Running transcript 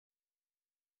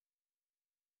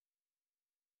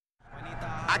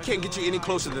I can't get you any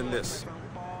closer than this.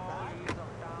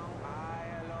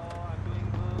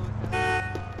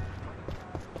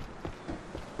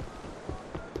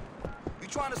 You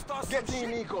trying to start some Get shit?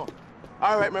 in, Nico.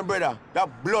 All right, my brother.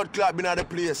 That blood clot been at the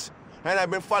place. And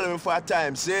I've been following him for a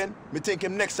time, see? Me think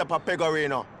him next up at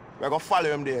Pegorino. We're gonna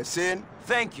follow him there, see?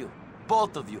 Thank you,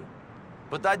 both of you.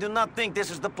 But I do not think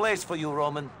this is the place for you,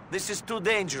 Roman. This is too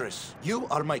dangerous. You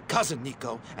are my cousin,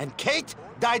 Nico, and Kate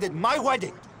died at my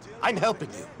wedding. I'm helping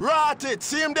you. Rot it!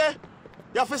 See him there?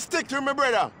 You have to stick to him, my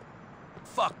brother.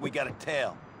 Fuck, we got a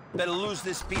tail. Better lose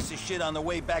this piece of shit on the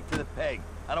way back to the peg.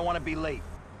 I don't want to be late.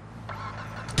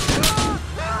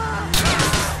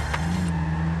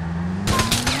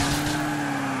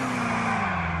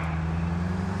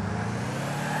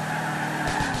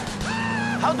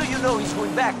 How do you know he's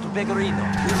going back to Pegorino?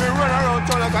 He's been running around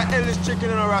town like an endless chicken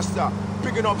in a rasta,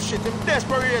 picking up shit. Him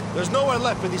desperate. There's nowhere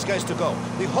left for these guys to go.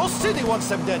 The whole city wants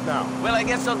them dead now. Well, I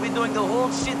guess I'll be doing the whole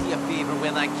city a favor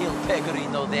when I kill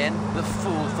Pegorino then. The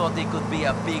fool thought he could be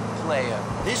a big player.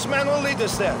 This man will lead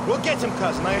us there. We'll get him,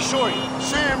 cousin, I assure you.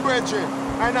 See him, brethren,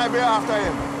 and I'll be after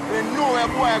him. There ain't nowhere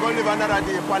boy gonna live another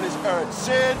day upon this earth.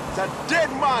 See? It's a dead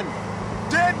man.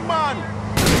 Dead man.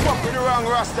 Fuck with the wrong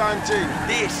rasta and thing.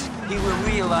 This he will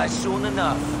realize soon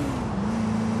enough.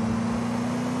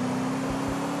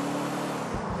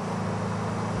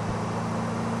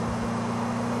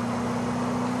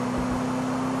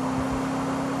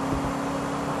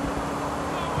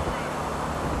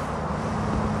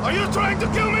 Are you trying to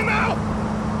kill me now?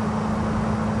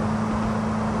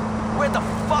 Where the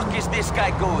fuck is this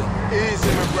guy going? Easy,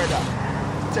 my brother.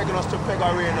 Taking us to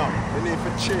Pegorino. We need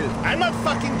to chill. I'm not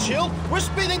fucking chill. We're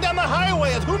speeding down the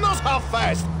highway at who knows how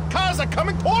fast. Cars are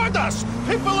coming toward us.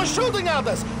 People are shooting at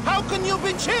us. How can you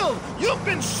be chilled? You've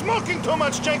been smoking too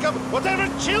much, Jacob. Whatever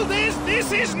chilled is,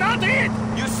 this is not it.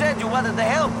 You said you wanted the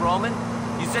help, Roman.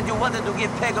 You said you wanted to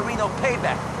give Pegorino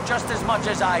payback, just as much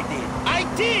as I did. I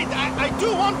did. I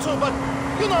do want to, but,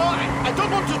 you know, I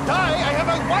don't want to die. I have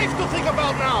a wife to think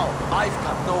about now. I've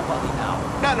got nobody now.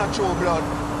 That's not true, blood.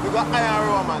 We got Iron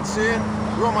Roman, see?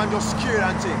 Roman just scared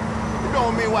and thing. It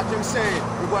don't mean what him saying.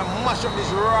 We're going to mash up this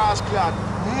rascal,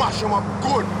 mash him up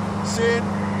good, see?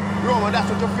 Roman, that's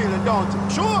what you're feeling, don't you?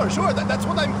 Sure, that's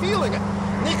what I'm feeling.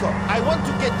 Nico, I want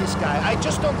to get this guy. I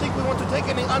just don't think we want to take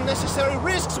any unnecessary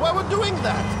risks while we're doing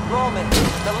that. Roman,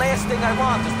 the last thing I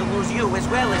want is to lose you as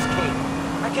well as Kate.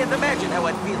 I can't imagine how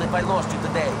I'd feel if I lost you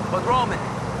today. But Roman,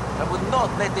 I would not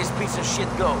let this piece of shit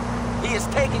go. He is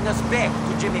taking us back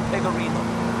to Jimmy Pegorino.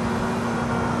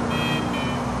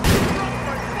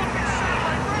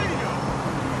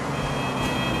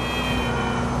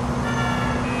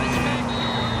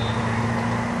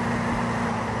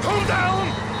 Calm down!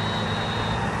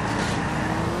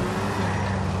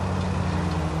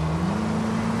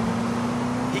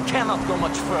 He cannot go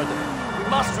much further. We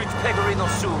must reach Pegorino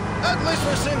soon. At least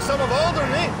we're seeing some of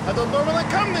Alderney. I don't normally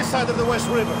come this side of the West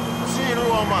River. See,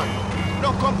 Roman,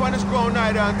 don't come on this ground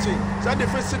neither and thing. It's a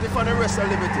different city from the rest of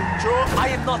Liberty, true? I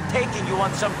am not taking you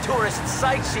on some tourist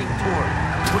sightseeing tour.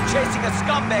 We're chasing a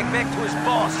scumbag back to his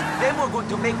boss. Then we're going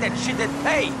to make that shithead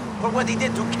pay for what he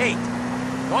did to Kate.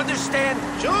 Understand?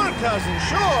 Sure, cousin,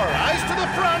 sure. Eyes to the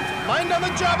front, mind on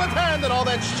the job at hand and all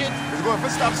that shit. He's going to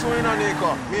stop swinging on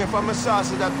Nico. Me and from my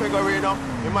sauces at Pegorino,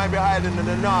 he might be hiding in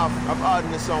the north of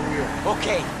Alderney somewhere.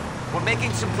 Okay, we're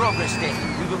making some progress then.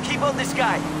 We will keep on this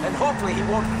guy, and hopefully he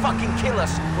won't fucking kill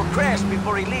us or crash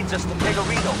before he leads us to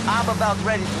Pegorino. I'm about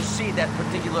ready to see that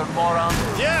particular moron.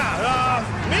 Yeah,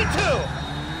 me too.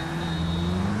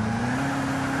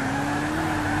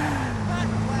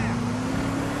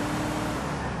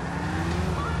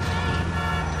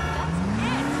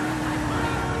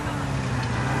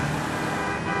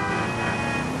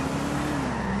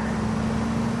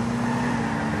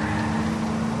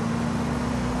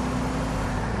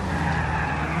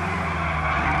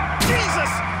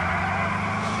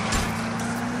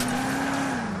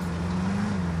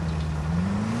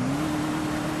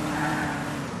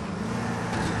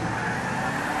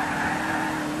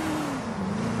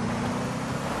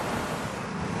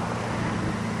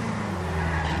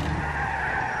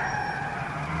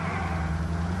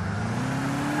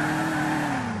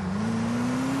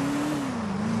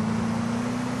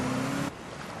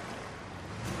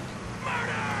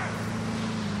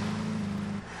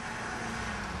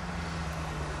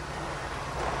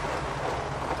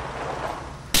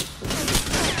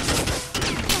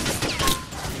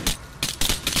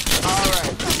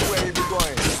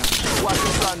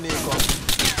 Nico.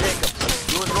 Jacob,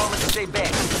 you and Roman stay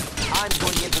back. I'm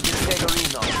going into this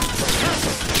Pegorino.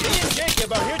 Me and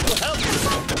Jacob are here to help you.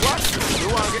 What?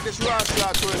 You want to get this rascal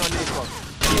going on, Nico?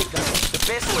 Jacob, the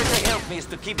best way to help me is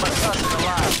to keep my cousin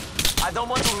alive. I don't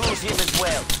want to lose him as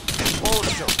well.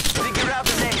 Also, figure out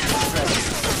the next strategy.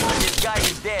 When this guy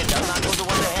is dead, I'm not going to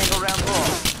want to hang around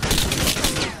long.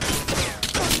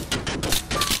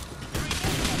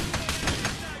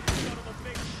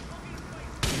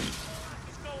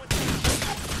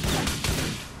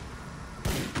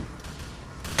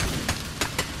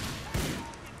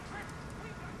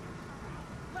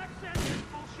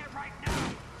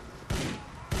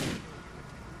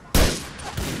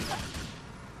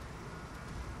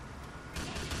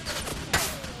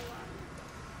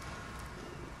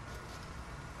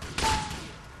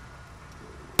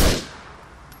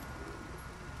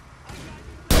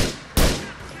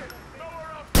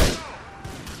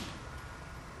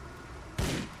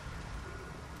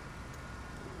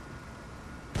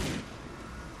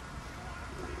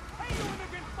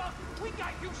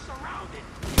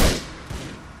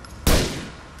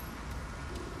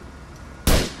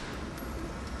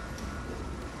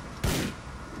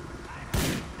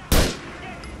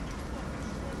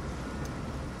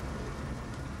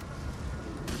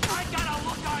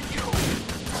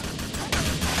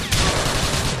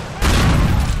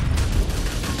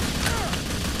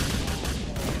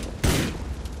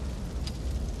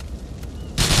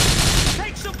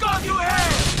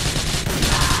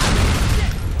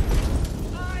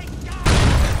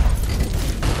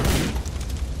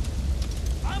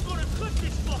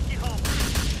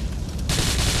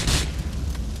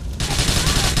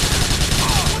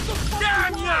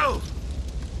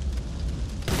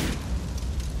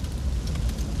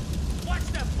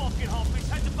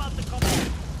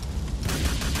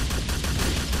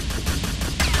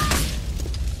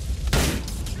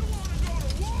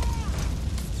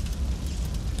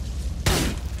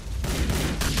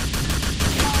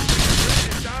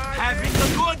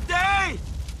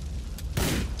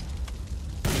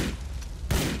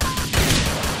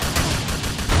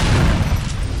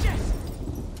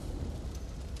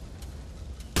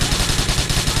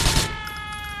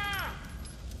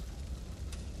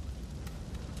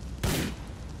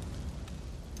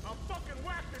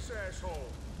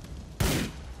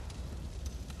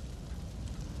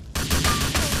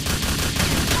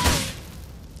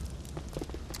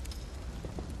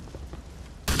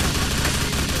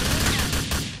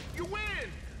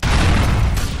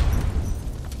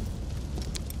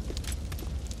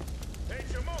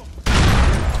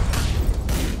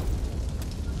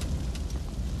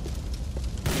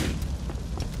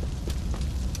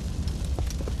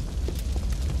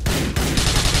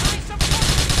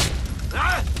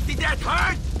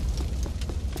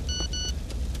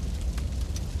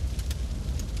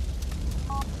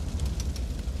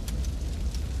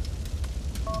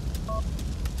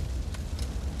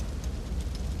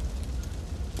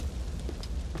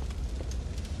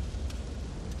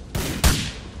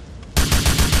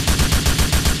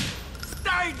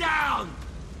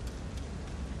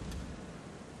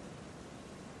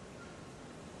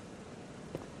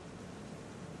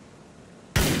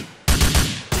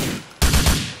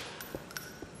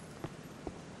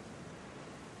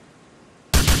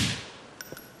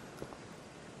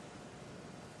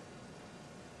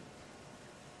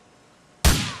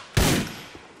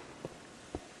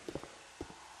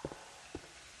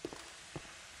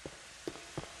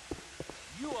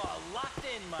 You are locked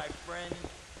in, my friend.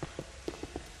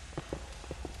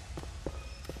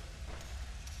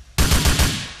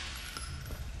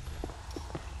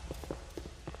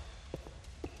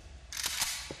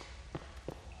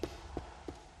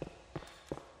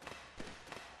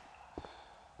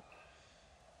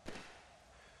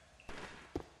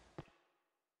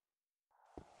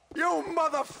 You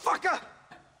motherfucker!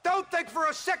 Don't think for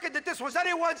a second that this was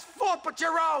anyone's fault but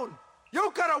your own!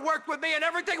 You could have worked with me and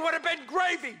everything would have been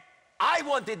gravy! I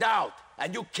wanted out,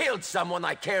 and you killed someone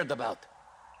I cared about.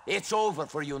 It's over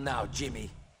for you now, Jimmy.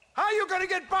 How you gonna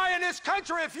get by in this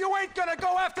country if you ain't gonna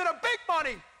go after the big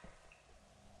money?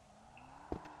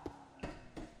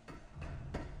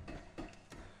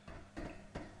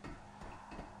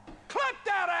 Clip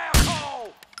that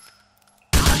asshole!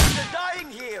 I'm either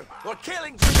dying here or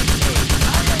killing Jimmy King.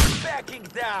 I ain't backing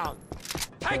down.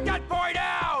 Take that boy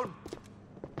down!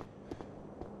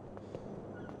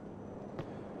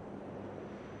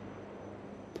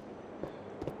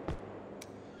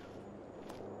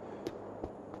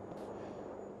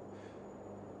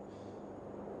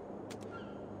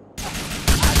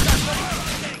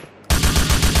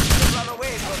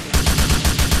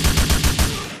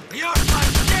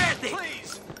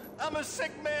 I'm a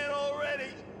sick man already.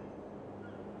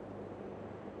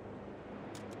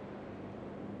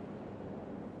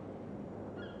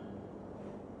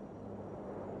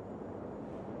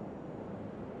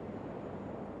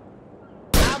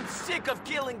 sick of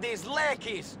killing these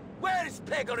lackeys. Where is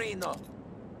Pegorino?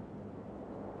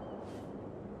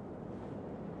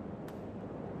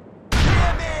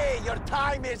 Jimmy, your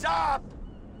time is up!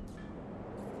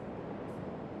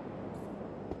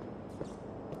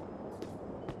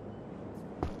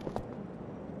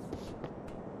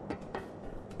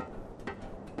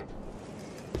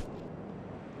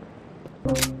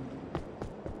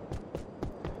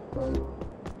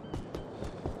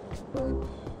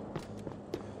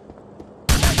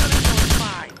 Pegorino's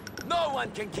mine. No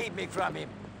one can keep me from him.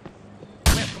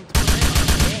 Welcome to the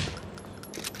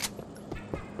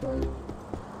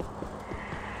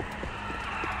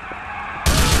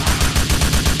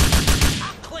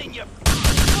I'll clean you.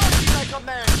 Don't be like a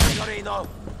man, Pegorino.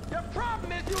 Your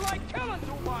problem is you like killing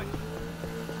too much.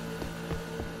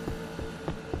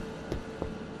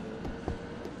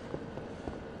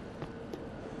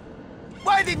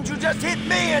 Why didn't you just hit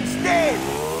me instead?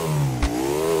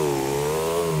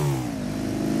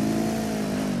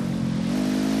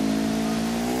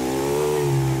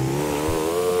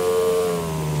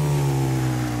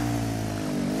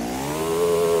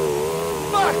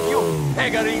 Fuck you,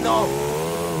 Pegorino!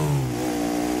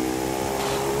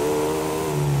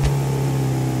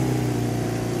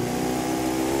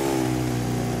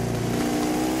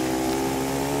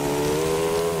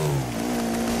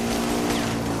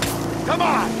 Come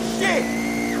on, shit!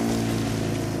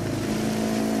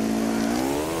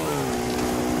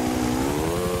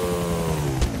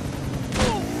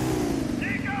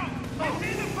 Nico! I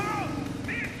see the boat!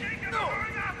 Me and Jacob are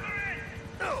going after it!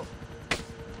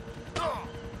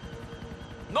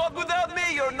 Not without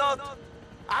me, you're not.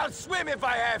 I'll swim if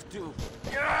I have to.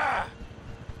 Yeah.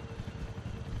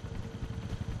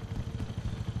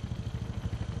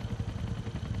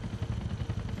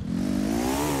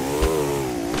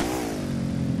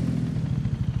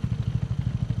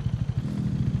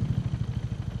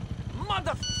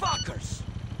 Motherfuckers!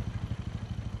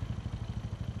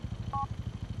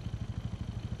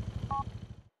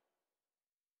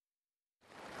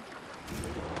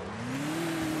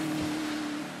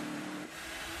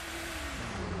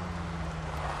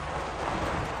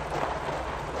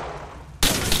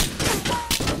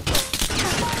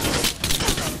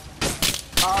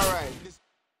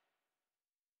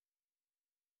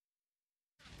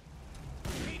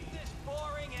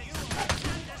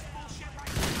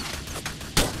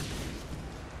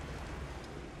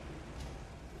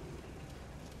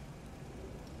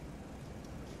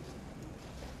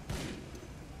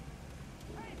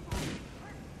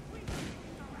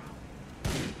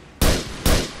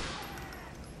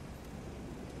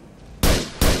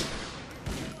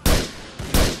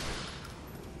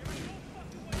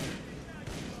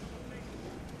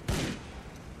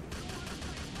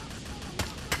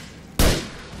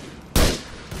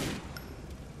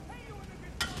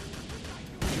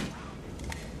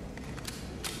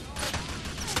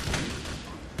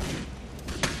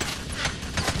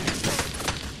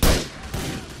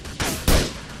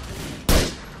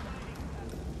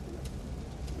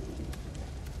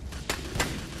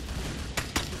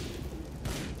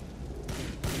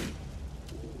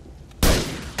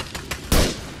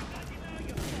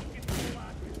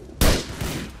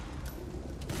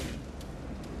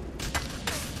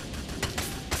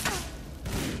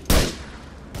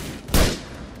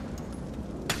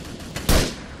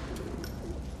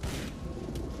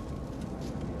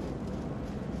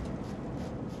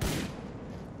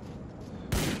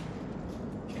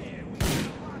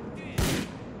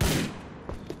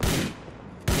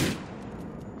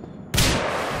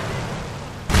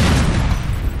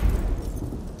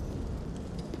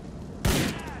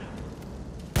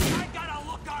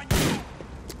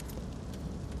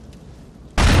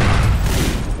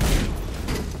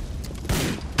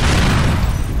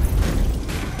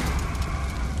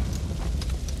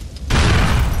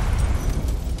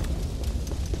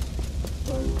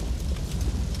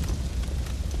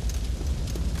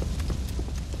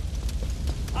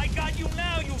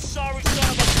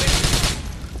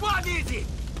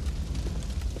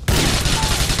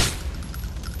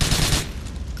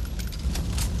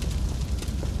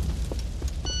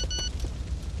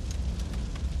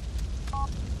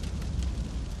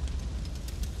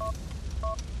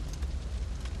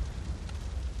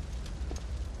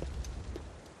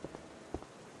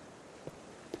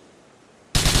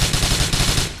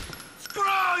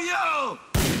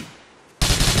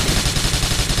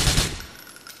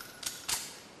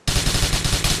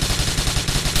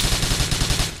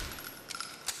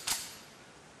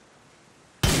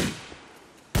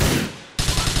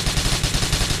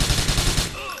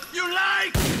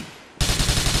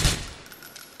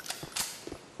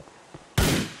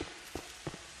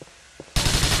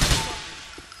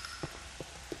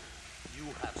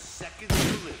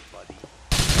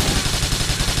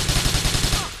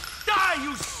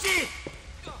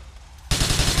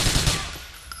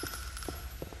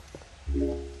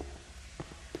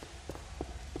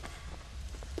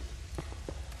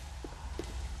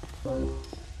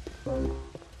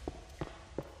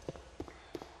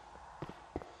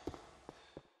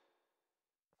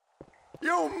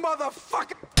 You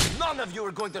motherfucker! None of you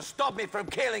are going to stop me from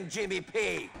killing Jimmy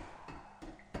P.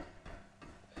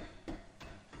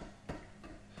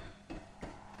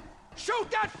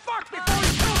 Shoot that fuck before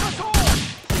he kills us all!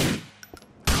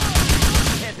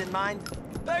 Head in mind?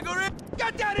 Pegorino!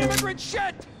 Get that immigrant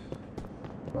shit!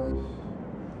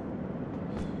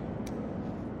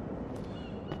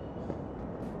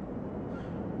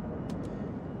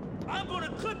 I'm gonna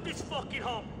clip this fucking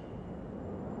hump!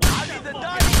 I need the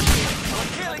diving kit for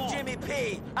killing Jimmy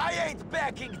P. I ain't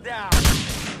backing down.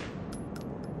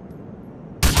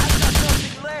 I've got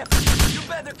nothing left. You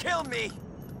better kill me.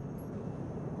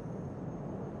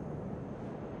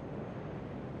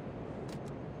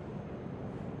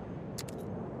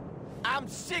 I'm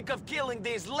sick of killing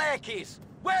these lackeys.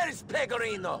 Where is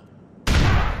Pegorino?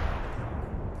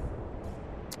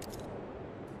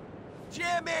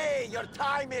 Jimmy, your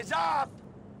time is up.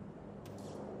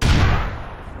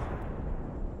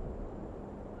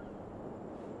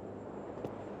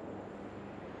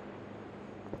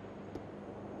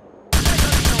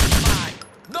 Pegorino's mine.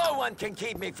 No one can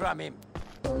keep me from him.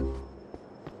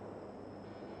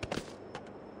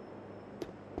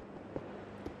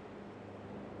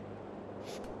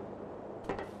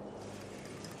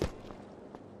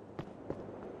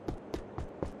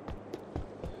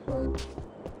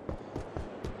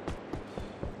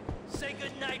 Say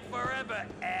goodnight forever,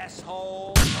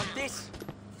 asshole! On this,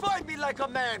 fight me like a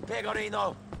man,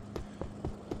 Pegorino!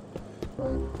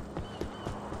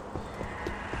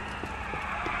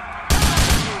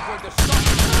 You're going to stop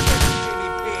me from getting Jimmy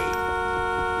P.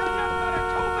 You're not gonna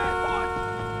do me what?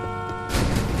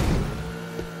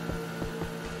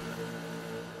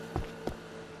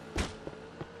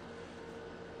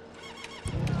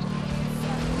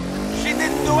 She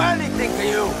didn't do anything to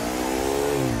you!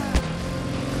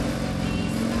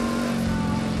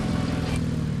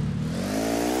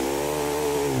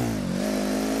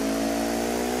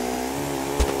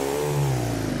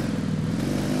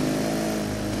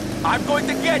 I'm going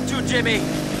to get you, Jimmy!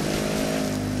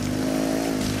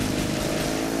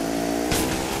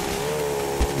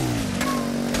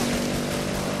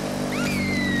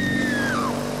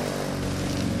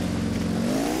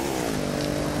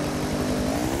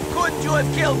 Couldn't you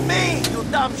have killed me, you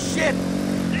dumb shit?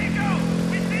 Nico!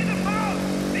 We see the boat!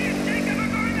 Me and Jacob are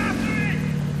going after it!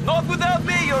 Not without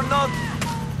me, you're not...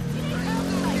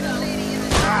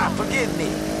 Ah, forgive me.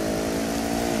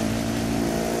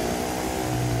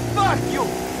 Fuck you,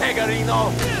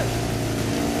 Pegorino!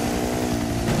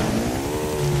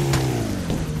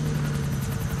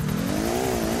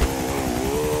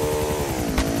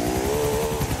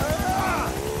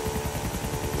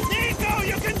 Nico,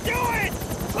 you can do it!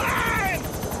 Climb!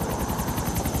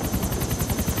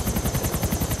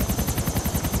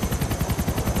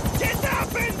 Get up,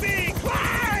 NB!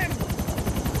 Climb!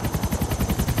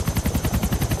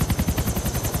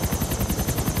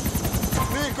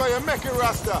 Nico, you make it,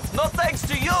 Rasta. No thanks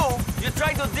to you! You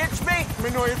trying to ditch me? Me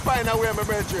know you find a way, my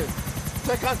brethren.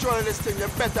 Take control of this thing. You're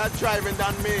better at driving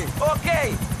than me.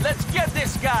 Okay, let's get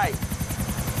this guy!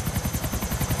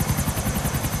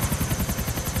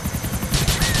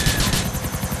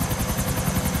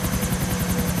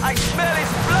 I smell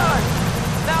his blood!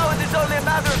 Now it is only a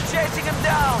matter of chasing him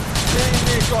down! Hey,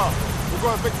 Nico. We're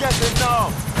going to forget him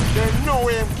now. There's no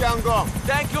way him can go.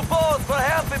 Thank you both for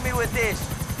helping me with this!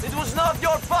 It was not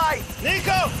your fight!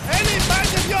 Nico, any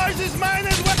fight of yours is mine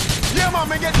as well! Yeah, man,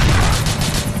 me get...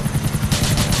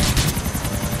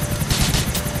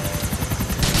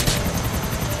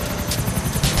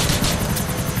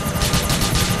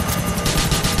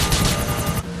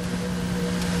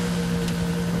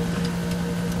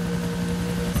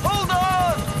 Hold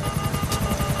on!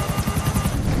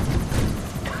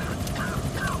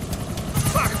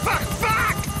 Fuck, fuck,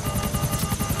 fuck!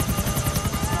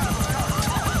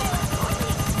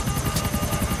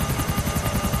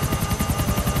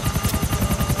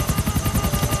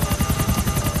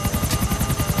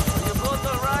 You both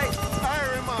alright?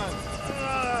 Iron man.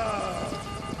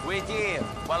 Wait here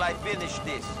while I finish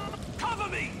this. Cover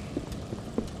me!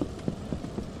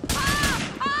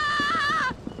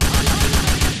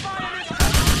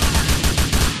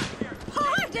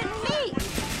 Pardon me!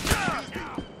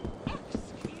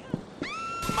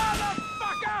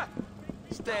 Motherfucker!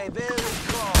 Stay very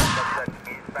calm.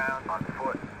 Eastbound on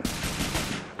foot.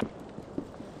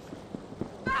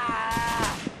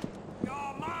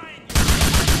 You're mine!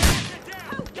 Get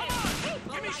down! Come on!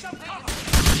 Give me some cover!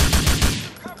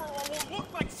 Some cover or we'll look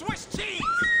like Swiss cheese!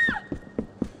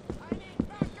 I need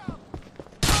backup!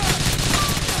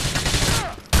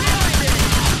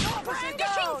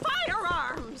 Brandishing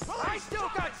firearms! I still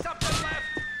got something left!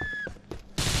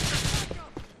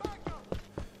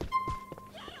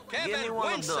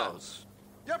 one of Venganza. those.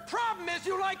 Your problem is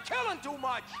you like killing too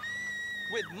much.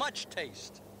 With much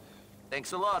taste.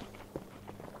 Thanks a lot.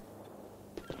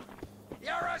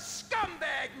 You're a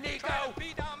scumbag, Nico. Try to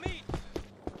beat our meat.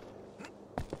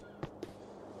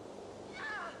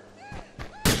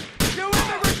 You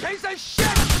immigrant piece of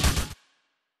shit!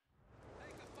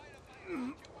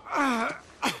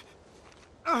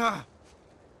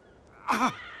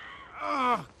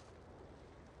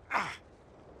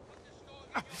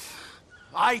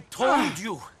 I told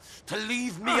you to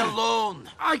leave me alone.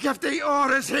 I give the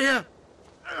orders here.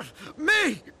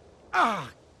 Me!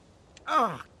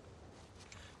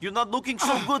 You're not looking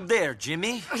so good there,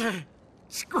 Jimmy.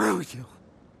 Screw you.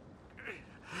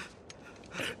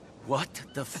 What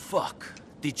the fuck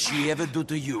did she ever do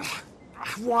to you?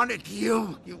 I wanted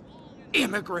you, you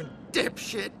immigrant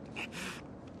dipshit.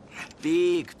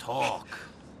 Big talk.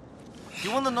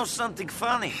 You want to know something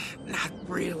funny? Not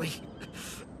really.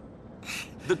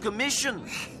 The commission,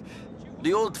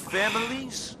 the old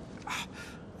families.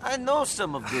 I know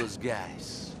some of those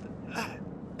guys.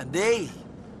 And they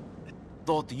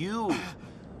thought you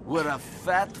were a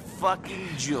fat fucking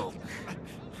joke.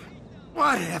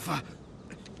 Whatever.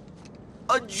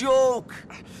 A joke!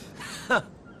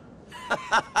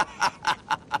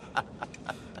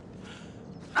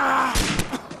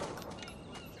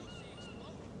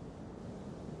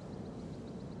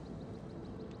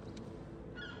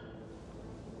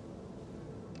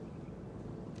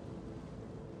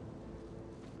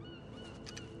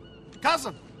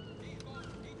 Cousin!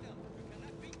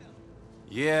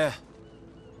 Yeah,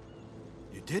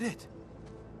 You did it.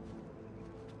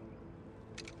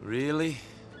 really?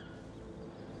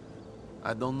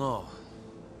 I don't know.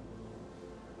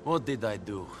 What did I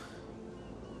do?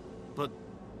 But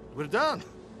we're done.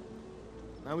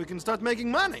 Now we can start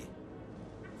making money.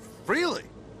 Freely.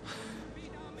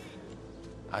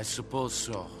 I suppose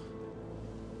so.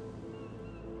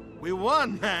 We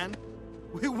won, man.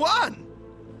 We won!